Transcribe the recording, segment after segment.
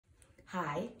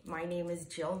Hi, my name is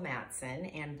Jill Matson,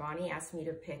 and Bonnie asked me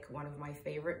to pick one of my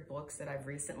favorite books that I've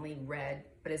recently read,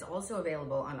 but is also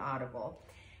available on Audible,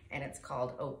 and it's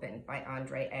called Open by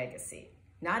Agassi.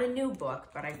 Not a new book,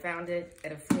 but I found it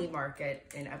at a flea market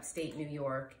in upstate New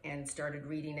York and started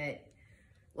reading it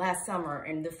last summer.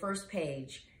 And the first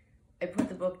page, I put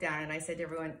the book down and I said to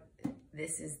everyone,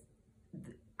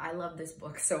 I love this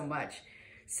book so much.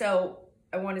 So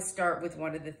I want to start with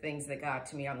one of the things that got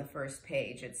to me on the first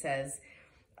page. It says,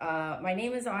 my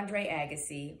name is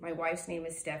Agassi. My wife's name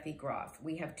is Steffi Groff.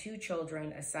 We have 2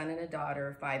 children, a son and a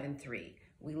daughter, 5 and 3.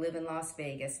 We live in Las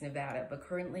Vegas, Nevada, but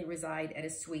currently reside at a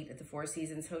suite at the Four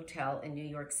Seasons Hotel in New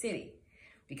York City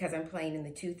because I'm playing in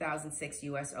the 2006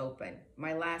 US Open,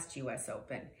 my last US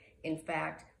Open. In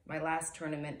fact, my last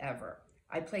tournament ever.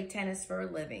 I play tennis for a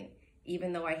living,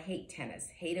 even though I hate tennis,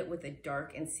 hate it with a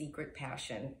dark and secret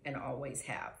passion, and always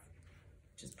have,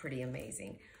 which is pretty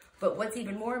amazing. But what's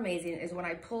even more amazing is when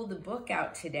I pulled the book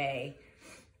out today,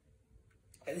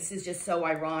 this is just so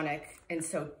ironic and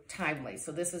so timely.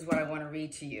 So this is what I want to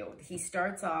read to you. He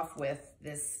starts off with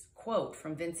this quote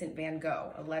from Vincent van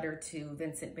Gogh, a letter to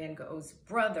Vincent van Gogh's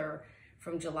brother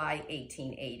from July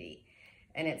 1880.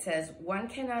 And it says, one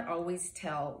cannot always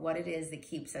tell what it is that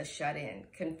keeps us shut in,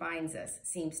 confines us,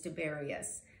 seems to bury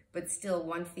us, but still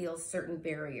one feels certain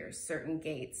barriers, certain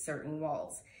gates, certain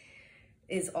walls.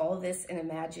 Is all this an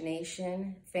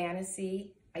imagination,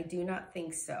 fantasy? I do not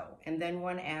think so. And then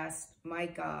one asks, my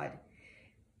God,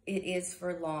 it is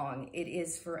for long, it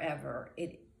is forever.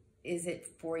 Is it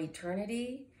for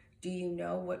eternity? Do you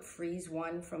know what frees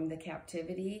one from the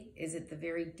captivity? Is it the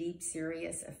very deep,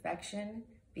 serious affection?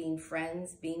 Being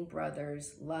friends, being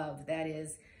brothers, love, that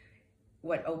is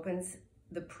what opens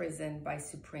the prison by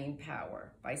supreme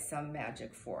power, by some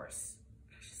magic force.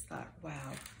 I just thought,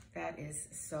 wow, that is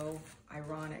so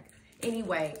ironic.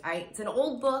 Anyway, it's an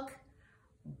old book,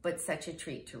 but such a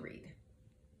treat to read.